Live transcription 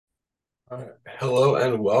Hello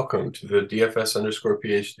and welcome to the DFS underscore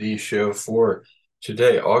PhD show for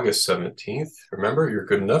today, August 17th. Remember, you're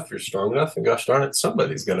good enough, you're strong enough, and gosh darn it,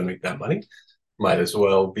 somebody's got to make that money. Might as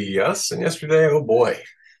well be us. And yesterday, oh boy,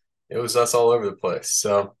 it was us all over the place.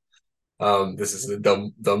 This is a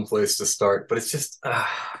dumb place to start, but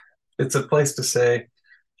it's a place to say,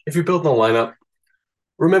 if you're building a lineup,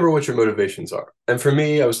 remember what your motivations are. And for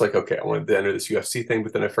me, I was like, okay, I wanted to enter this UFC thing,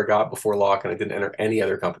 but then I forgot before lock and I didn't enter any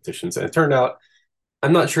other competitions. And it turned out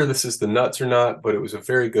I'm not sure this is the nuts or not, but it was a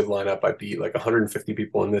very good lineup. I beat like 150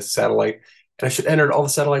 people in this satellite, and I should enter all the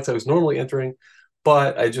satellites I was normally entering,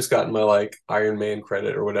 but I just gotten my like Iron Man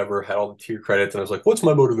credit or whatever, had all the tier credits, and I was like, what's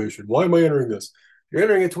my motivation? Why am I entering this? You're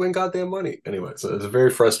entering it to win goddamn money. Anyway, so it was a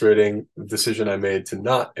very frustrating decision I made to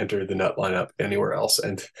not enter the nut lineup anywhere else.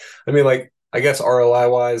 And I mean, like, I guess ROI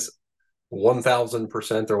wise,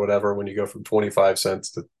 1,000% or whatever when you go from 25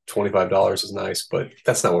 cents to $25 is nice, but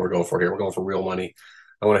that's not what we're going for here. We're going for real money.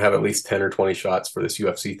 I want to have at least 10 or 20 shots for this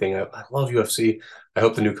UFC thing. I love UFC. I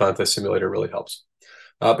hope the new contest simulator really helps.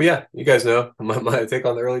 But yeah, you guys know my take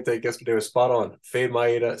on the early take yesterday was spot on. Fade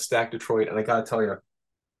Maeda, stack Detroit, and I gotta tell you,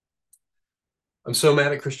 I'm so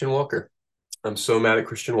mad at Christian Walker. I'm so mad at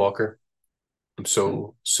Christian Walker. I'm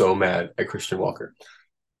so mad at Christian Walker.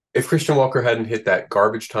 If Christian Walker hadn't hit that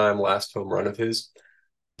garbage time last home run of his,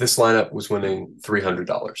 this lineup was winning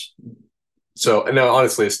 $300. So, and now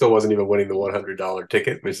honestly, it still wasn't even winning the $100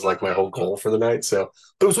 ticket, which is like my whole goal for the night. So,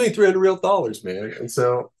 but it was winning 300 real dollars, man.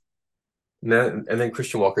 And then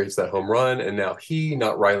Christian Walker hits that home run, and now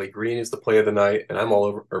not Riley Green, is the play of the night, and I'm all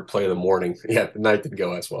over, or play of the morning. Yeah, the night didn't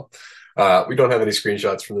go as well. We don't have any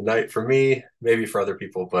screenshots from the night for me, maybe for other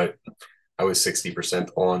people, but I was 60%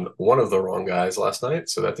 on one of the wrong guys last night,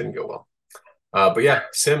 so that didn't go well. But yeah,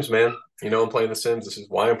 Sims, man. You know I'm playing the Sims. This is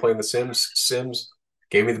why I'm playing the Sims. Sims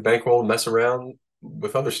gave me the bankroll to mess around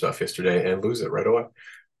with other stuff yesterday and lose it right away.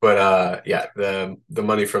 But yeah, the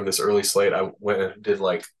money from this early slate, I went and did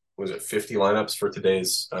like, was it 50 lineups for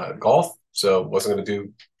today's golf? So wasn't going to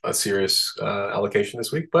do a serious allocation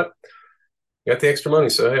this week, but got the extra money.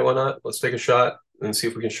 So hey, why not? Let's take a shot and see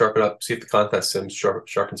if we can sharpen up, see if the contest Sims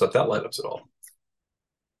sharpens up that lineups at all.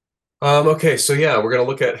 Okay, so yeah, we're gonna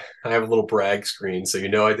look at. I have a little brag screen, so you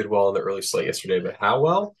know I did well on the early slate yesterday, but how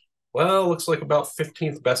well? Well, looks like about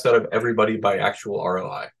 15th best out of everybody by actual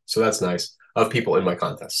ROI. So that's nice of people in my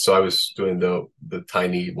contest. So I was doing the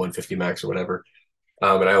tiny 150 max or whatever,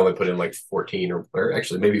 and I only put in like 14 or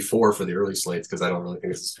actually maybe four for the early slates because I don't really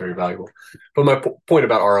think this is very valuable. But my point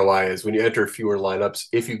about ROI is when you enter fewer lineups,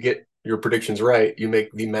 if you get your predictions right, you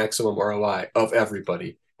make the maximum ROI of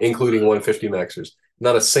everybody, including 150 maxers.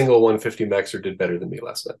 Not a single 150 maxer did better than me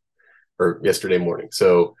last night or yesterday morning.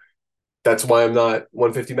 So that's why I'm not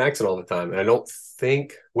 150 maxing all the time. And I don't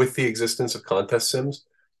think with the existence of contest sims,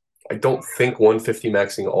 I don't think 150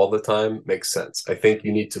 maxing all the time makes sense. I think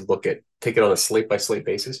you need to take it on a slate by slate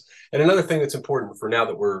basis. And another thing that's important for now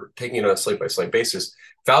that we're taking it on a slate by slate basis,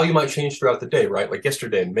 value might change throughout the day, right? Like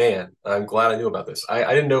yesterday, man, I'm glad I knew about this.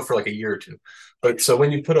 I didn't know for like a year or two. But so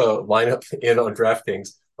when you put a lineup in on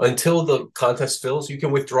DraftKings, until the contest fills, you can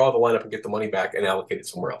withdraw the lineup and get the money back and allocate it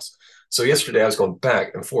somewhere else. So yesterday I was going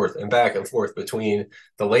back and forth between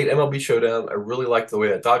the late MLB showdown. I really liked the way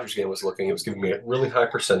that Dodgers game was looking. It was giving me a really high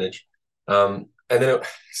percentage. So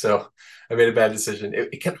I made a bad decision.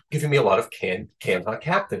 It kept giving me a lot of can hot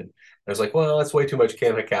captain. I was like, well, that's way too much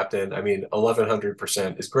can hot captain. I mean,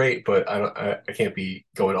 1,100% is great, but I can't be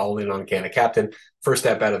going all in on can hot captain. First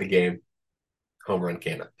step out of the game, home run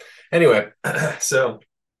Canna. Anyway, so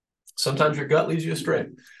sometimes your gut leads you astray,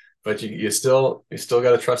 but you still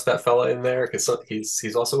got to trust that fella in there because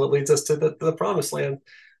he's also what leads us to the promised land.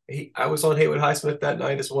 I was on Haywood Highsmith that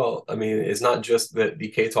night as well. I mean, it's not just that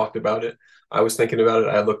DK talked about it. I was thinking about it.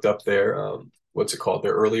 I looked up their what's it called,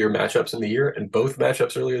 their earlier matchups in the year, and both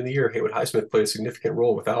matchups earlier in the year, Haywood Highsmith played a significant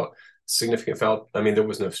role without significant foul. I mean, there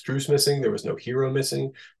was no Struce missing, there was no Hero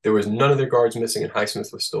missing, there was none of their guards missing, and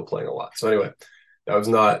Highsmith was still playing a lot. So anyway, that was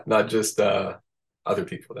not just other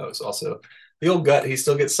people. That was also the old gut. He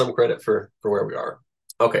still gets some credit for where we are.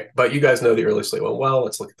 Okay, but you guys know the early slate went well.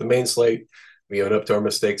 Let's look at the main slate. We own up to our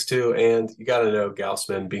mistakes too, and you got to know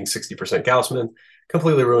Gaussman being 60% Gaussman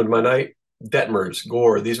completely ruined my night. Detmers,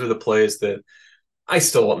 Gore, these were the plays that I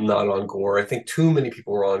still am not on Gore. I think too many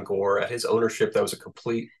people were on Gore at his ownership. That was a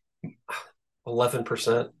complete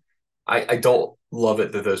 11%. I don't love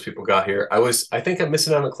it that those people got here. I think I'm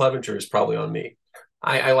missing out on Clevenger is probably on me.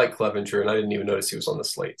 I like Clevenger, and I didn't even notice he was on the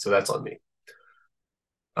slate, so that's on me.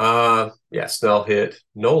 Yeah, Snell hit.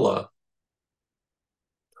 Nola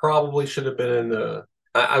probably should have been in the.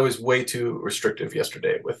 I was way too restrictive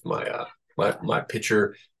yesterday with my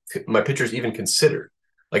pitcher my pitchers even considered.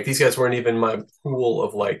 Like these guys weren't even my pool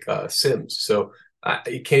of like sims. So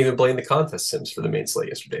you can't even blame the contest sims for the main slate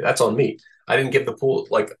yesterday. That's on me. I didn't give the pool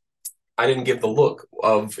like I didn't give the look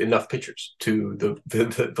of enough pitchers to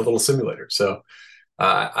the little simulator. So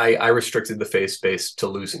I restricted the phase space to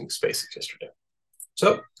losing spaces yesterday.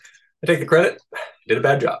 So I take the credit. Did a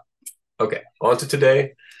bad job. Okay, on to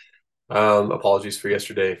today. Apologies for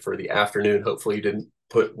yesterday for the afternoon. Hopefully you didn't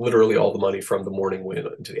put literally all the money from the morning win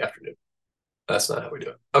into the afternoon. That's not how we do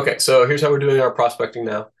it. Okay, so here's how we're doing our prospecting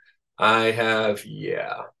now. I have,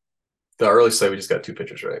 the early slate, we just got 2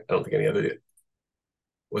 pitchers, right? I don't think any other did.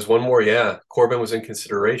 Was one more, yeah. Corbin was in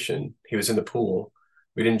consideration. He was in the pool.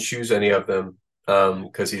 We didn't choose any of them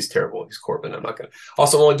because he's terrible. He's Corbin. I'm not going to.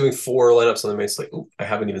 Also, I'm only doing 4 lineups on the main slate. Ooh, I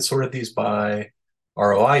haven't even sorted these by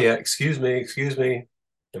ROI yet. Excuse me.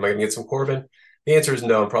 Am I going to get some Corbin? The answer is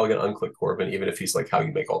no. I'm probably going to unclick Corbin, even if he's like how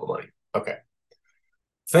you make all the money. Okay.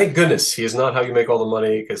 Thank goodness he is not how you make all the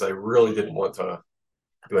money because I really didn't want to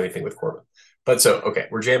do anything with Corbin. But so, okay,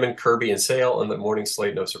 we're jamming Kirby and Sale on the morning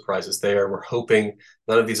slate. No surprises there. We're hoping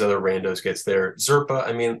none of these other randos gets there. Zerpa,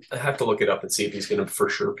 I mean, I have to look it up and see if he's going to for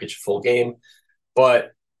sure pitch a full game.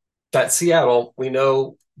 But that Seattle, we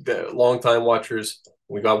know the longtime watchers,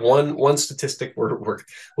 we got one statistic.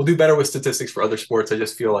 We'll do better with statistics for other sports. I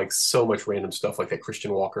just feel like so much random stuff like that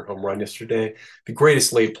Christian Walker home run yesterday. The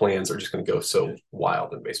greatest laid plans are just going to go so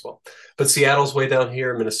wild in baseball. But Seattle's way down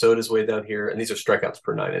here. Minnesota's way down here. And these are strikeouts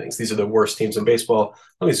per 9 innings. These are the worst teams in baseball.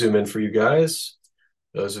 Let me zoom in for you guys.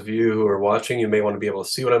 Those of you who are watching, you may want to be able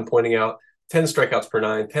to see what I'm pointing out. 10 strikeouts per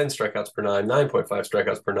 9, 10 strikeouts per 9, 9.5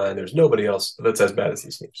 strikeouts per 9. There's nobody else that's as bad as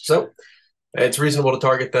these teams. So it's reasonable to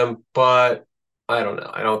target them, but I don't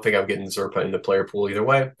know. I don't think I'm getting Zerpa in the player pool either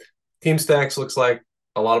way. Team stacks looks like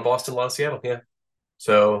a lot of Boston, a lot of Seattle. Yeah.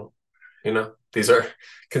 So, these are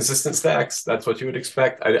consistent stacks. That's what you would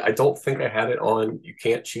expect. I don't think I had it on. You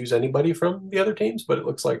can't choose anybody from the other teams, but it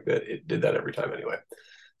looks like that it did that every time anyway.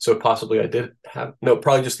 So possibly I did have, no,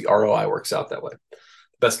 probably just the ROI works out that way.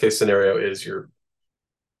 Best case scenario is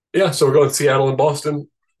so we're going Seattle and Boston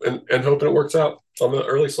and hoping it works out on the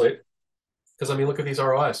early slate. Because, look at these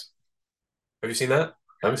ROIs. Have you seen that?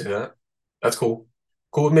 I haven't seen that. That's cool.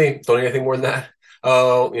 Cool with me. Don't need anything more than that.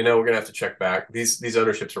 Oh, we're going to have to check back. These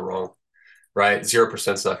ownerships are wrong, right?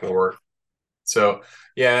 0% is not going to work. So,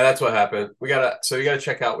 yeah, that's what happened. You got to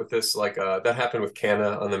check out with this. Like, that happened with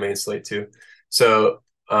Canna on the main slate, too. So,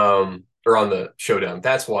 or on the showdown.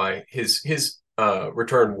 That's why his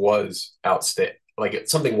return was outstayed. Like,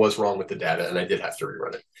 something was wrong with the data, and I did have to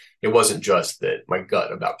rerun it. It wasn't just that my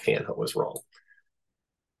gut about Canna was wrong.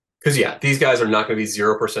 Because, these guys are not going to be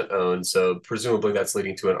 0% owned, so presumably that's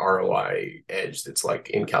leading to an ROI edge that's,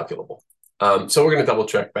 like, incalculable. So we're going to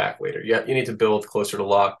double-check back later. Yeah, you need to build closer to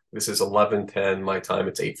lock. This is 11:10 my time.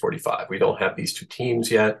 It's 8:45. We don't have these 2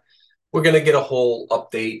 teams yet. We're going to get a whole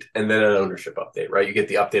update and then an ownership update, right? You get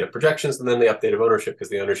the update of projections and then the update of ownership because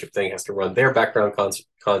the ownership thing has to run their background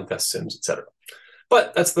contest sims, etc.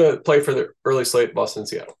 But that's the play for the early slate, Boston and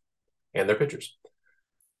Seattle, and their pitchers.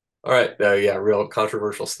 All right. Real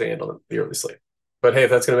controversial stand on the early slate. But hey, if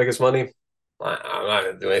that's going to make us money, I'm not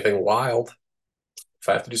going to do anything wild. If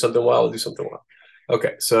I have to do something wild, I'll do something wild.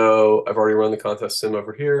 Okay. So I've already run the contest sim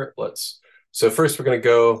over here. So first we're going to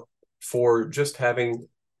go for just having,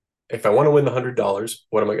 if I want to win the $100,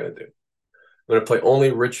 what am I going to do? I'm going to play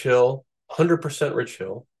only Rich Hill, 100% Rich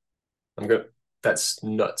Hill. That's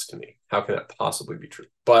nuts to me. How can that possibly be true?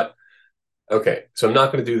 But okay. So I'm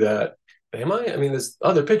not going to do that. Am I? There's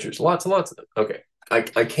other pitchers, lots and lots of them. Okay. I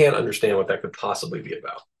can't understand what that could possibly be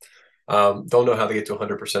about. Don't know how they get to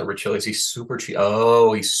 100% Rich Hill. Is he super cheap?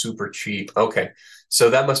 Oh, he's super cheap. Okay. So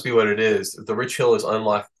that must be what it is. The Rich Hill is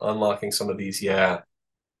unlocking some of these. Yeah.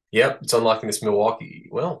 Yep. It's unlocking this Milwaukee.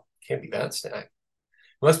 Well, can't be that stack.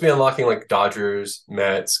 It must be unlocking like Dodgers,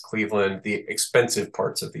 Mets, Cleveland, the expensive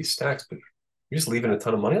parts of these stacks. But you're just leaving a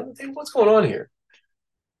ton of money on the table. What's going on here?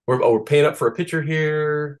 We're paying up for a pitcher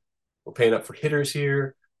here. We're paying up for hitters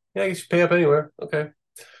here. Yeah, I guess you pay up anywhere. Okay.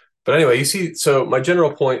 But anyway, you see, so my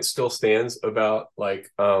general point still stands about like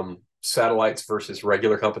satellites versus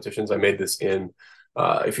regular competitions. I made this in,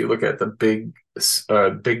 if you look at the big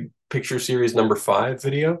picture series number 5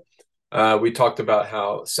 video, we talked about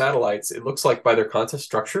how satellites, it looks like by their contest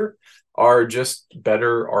structure, are just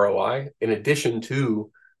better ROI in addition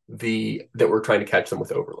to that we're trying to catch them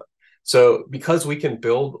with overlay. So because we can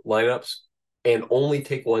build lineups and only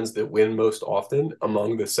take ones that win most often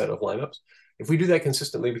among the set of lineups, if we do that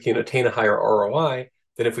consistently, we can attain a higher ROI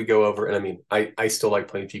Then if we go over, and I mean, I still like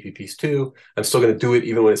playing GPPs too. I'm still going to do it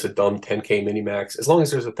even when it's a dumb 10K mini max, as long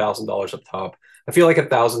as there's $1,000 up top. I feel like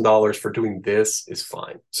 $1,000 for doing this is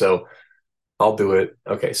fine. So I'll do it.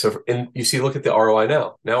 Okay, so and you see, look at the ROI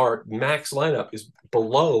now. Now our max lineup is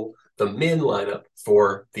below the min lineup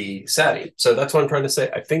for the Sati. So that's what I'm trying to say.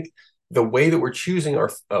 I think the way that we're choosing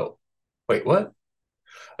our wait, what?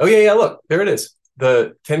 Oh yeah, look, there it is.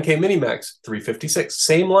 The 10K mini max 356,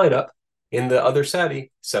 same lineup in the other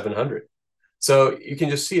Sati 700. So you can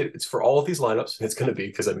just see it. It's for all of these lineups. It's going to be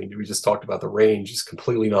because I mean we just talked about the range is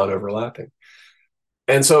completely not overlapping.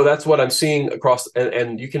 And so that's what I'm seeing across,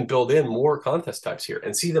 and you can build in more contest types here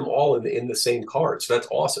and see them all in the same card. So that's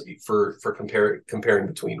awesome for comparing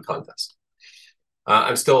between contests.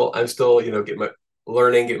 I'm still getting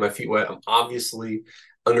my feet wet. I'm obviously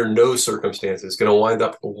under no circumstances going to wind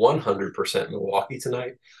up 100% Milwaukee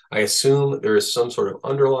tonight. I assume there is some sort of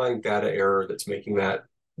underlying data error that's making that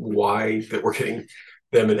why that we're getting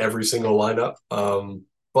them in every single lineup.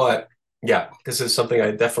 But yeah, this is something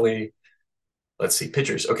I definitely. Let's see,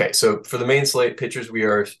 pitchers. Okay, so for the main slate, pitchers, we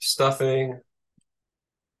are stuffing.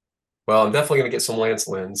 Well, I'm definitely going to get some Lance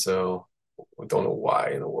Lynn, so I don't know why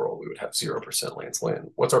in the world we would have 0% Lance Lynn.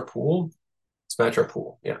 What's our pool? Let's match our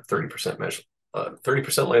pool. Yeah, 30% match.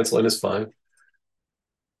 30% Lance Lynn is fine.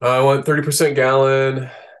 I want 30% Gallen.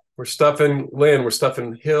 We're stuffing Lynn. We're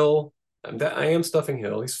stuffing Hill. I am stuffing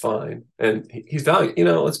Hill. He's fine. And he's valued.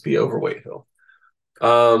 Let's be overweight Hill.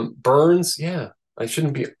 Burns, yeah. I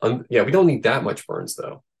shouldn't be. Yeah, we don't need that much Burns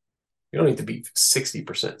though. You don't need to be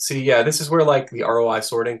 60%. See, yeah, this is where like the ROI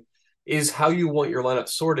sorting is how you want your lineup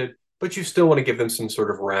sorted, but you still want to give them some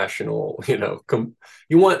sort of rational,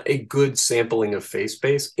 you want a good sampling of face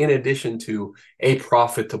space in addition to a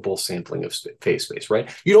profitable sampling of face space, right?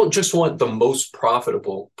 You don't just want the most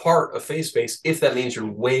profitable part of face space if that means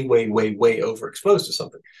you're way, way, way, way overexposed to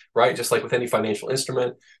something, right? Just like with any financial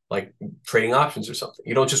instrument, like trading options or something.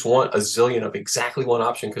 You don't just want a zillion of exactly one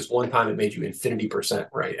option because one time it made you infinity percent,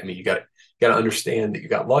 right? I mean, you got to understand that you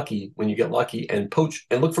got lucky when you get lucky and poach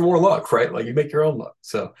and look for more luck, right? Like you make your own luck.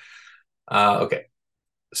 So, okay.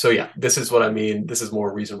 So yeah, this is what I mean. This is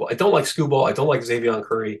more reasonable. I don't like Skubal. I don't like Xavier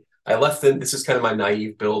Curry. I left them. This is kind of my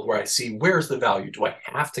naive build where I see where's the value. Do I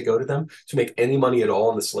have to go to them to make any money at all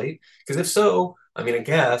on the slate? Because if so, I mean, I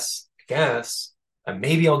guess,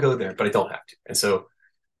 maybe I'll go there, but I don't have to. And so,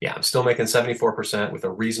 yeah, I'm still making 74% with a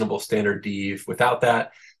reasonable standard DEV. Without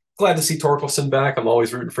that, glad to see Torkelson back. I'm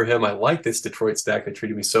always rooting for him. I like this Detroit stack. They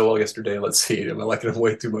treated me so well yesterday. Let's see. Am I liking him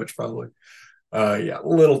way too much? Probably. Yeah, a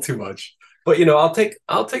little too much. But I'll take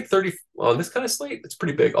 30 on this kind of slate. It's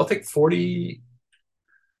pretty big. I'll take 40%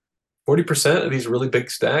 of these really big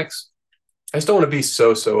stacks. I just don't want to be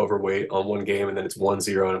so overweight on one game and then it's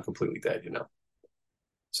 1-0 and I'm completely dead,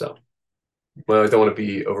 So, well, I don't want to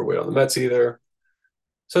be overweight on the Mets either.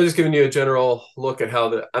 So just giving you a general look at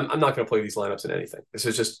how I'm not going to play these lineups in anything. This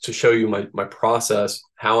is just to show you my process,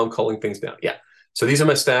 how I'm culling things down. Yeah. So these are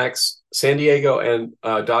my stacks. San Diego and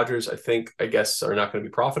Dodgers, I guess, are not going to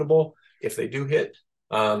be profitable if they do hit.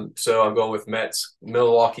 So I'm going with Mets,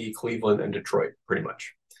 Milwaukee, Cleveland, and Detroit, pretty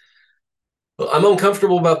much. Well, I'm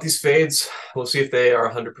uncomfortable about these fades. We'll see if they are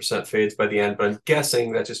 100% fades by the end, but I'm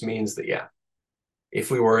guessing that just means that, yeah,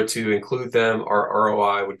 if we were to include them, our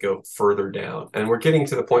ROI would go further down. And we're getting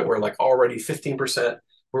to the point where like already 15%,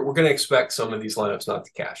 we're going to expect some of these lineups not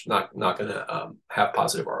to cash, not going to have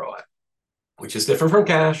positive ROI, which is different from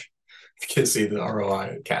cash. You can see the ROI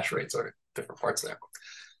and cash rates are different parts there.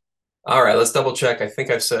 All right, let's double check. I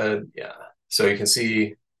think I've said, yeah. So you can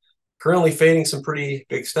see currently fading some pretty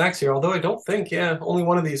big stacks here, although I don't think, only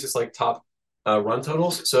one of these is like top run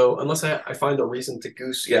totals. So unless I find a reason to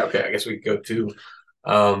goose, yeah, okay, I guess we could go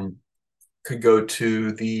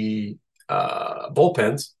to the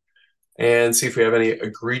bullpens and see if we have any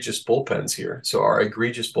egregious bullpens here. So our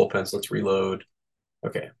egregious bullpens, let's reload.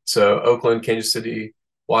 Okay, so Oakland, Kansas City,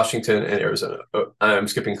 Washington, and Arizona. I'm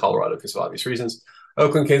skipping Colorado because of obvious reasons.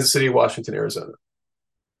 Oakland, Kansas City, Washington, Arizona.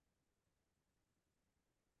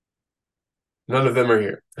 None of them are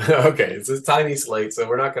here. Okay, it's a tiny slate, so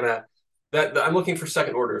we're not going to I'm looking for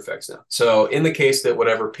second order effects now. So in the case that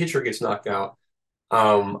whatever pitcher gets knocked out,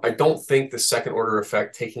 I don't think the second order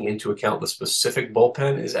effect taking into account the specific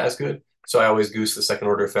bullpen is as good. So I always goose the second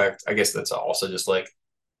order effect. I guess that's also just like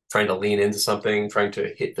trying to lean into something, trying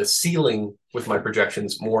to hit the ceiling with my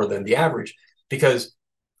projections more than the average, because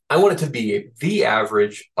I want it to be the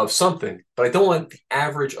average of something, but I don't want the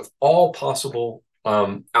average of all possible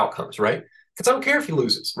outcomes, right? Because I don't care if he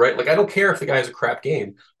loses, right? Like I don't care if the guy has a crap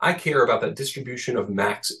game. I care about that distribution of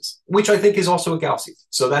maxes, which I think is also a Gaussian.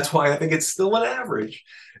 So that's why I think it's still an average.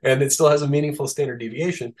 and it still has a meaningful standard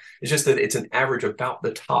deviation. It's just that it's an average about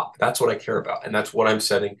the top. That's what I care about, and that's what I'm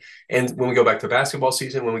setting. And when we go back to basketball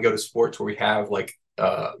season, when we go to sports where we have like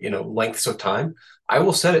lengths of time, I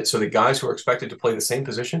will set it so that guys who are expected to play the same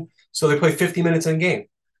position, so they play 50 minutes in a game.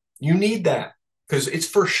 You need that because it's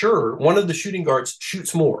for sure one of the shooting guards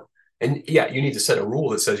shoots more. And yeah, you need to set a rule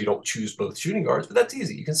that says you don't choose both shooting guards, but that's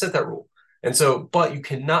easy. You can set that rule. And so, but you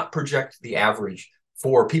cannot project the average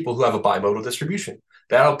for people who have a bimodal distribution.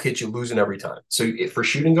 That'll get you losing every time. So for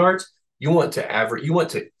shooting guards, you want to average, you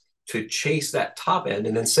want to chase that top end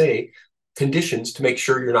and then say conditions to make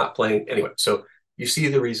sure you're not playing anyway. So you see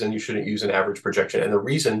the reason you shouldn't use an average projection, and the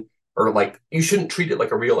reason, or like you shouldn't treat it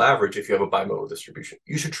like a real average if you have a bimodal distribution.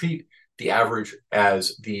 You should treat the average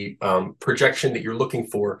as the projection that you're looking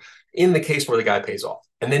for in the case where the guy pays off.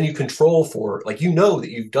 And then you control for, like, you know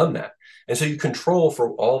that you've done that. And so you control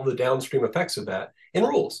for all the downstream effects of that in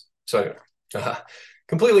rules. So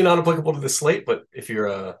completely not applicable to the slate, but if you're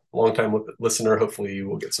a longtime listener, hopefully you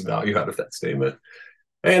will get some value out of that statement.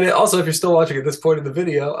 And also, if you're still watching at this point in the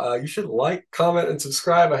video, you should like, comment, and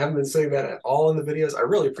subscribe. I haven't been saying that at all in the videos. I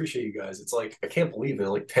really appreciate you guys. It's like, I can't believe it.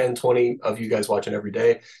 Like 10, 20 of you guys watching every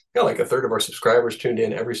day. Got like a third of our subscribers tuned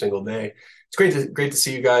in every single day. It's great to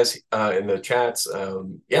see you guys in the chats.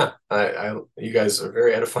 You guys are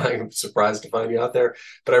very edifying. I'm surprised to find you out there.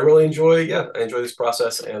 But I really enjoy this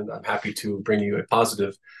process, and I'm happy to bring you a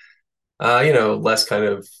positive less kind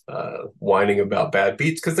of whining about bad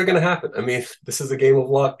beats, because they're going to happen. I mean, this is a game of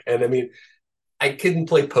luck. And I mean, I couldn't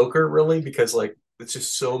play poker really because like it's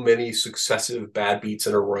just so many successive bad beats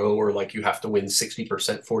in a row where like you have to win 60%,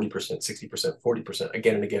 40%, 60%, 40%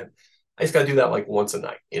 again and again. I just got to do that like once a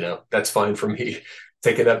night. That's fine for me.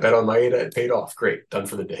 Taking that bet on my ADA, it paid off. Great, done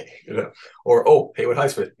for the day. Or Haywood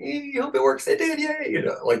Highsmith, hope it works. It did, yay.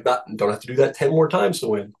 Like that. Don't have to do that 10 more times to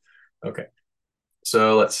win. Okay,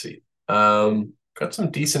 so let's see. Got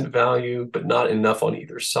some decent value, but not enough on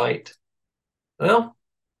either site. Well,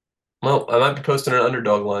 I might be posting an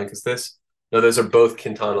underdog line because those are both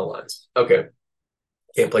Quintana lines. Okay.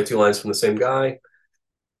 Can't play two lines from the same guy.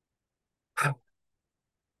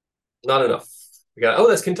 Not enough.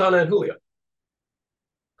 That's Quintana and Julio.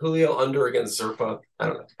 Julio under against Zerpa. I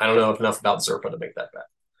don't know. I don't know enough about Zerpa to make that bet.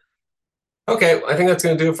 Okay, I think that's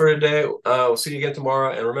going to do it for today. We'll see you again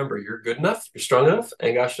tomorrow. And remember, you're good enough, you're strong enough,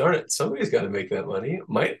 and gosh darn it, somebody's got to make that money. It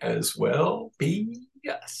might as well be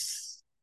us.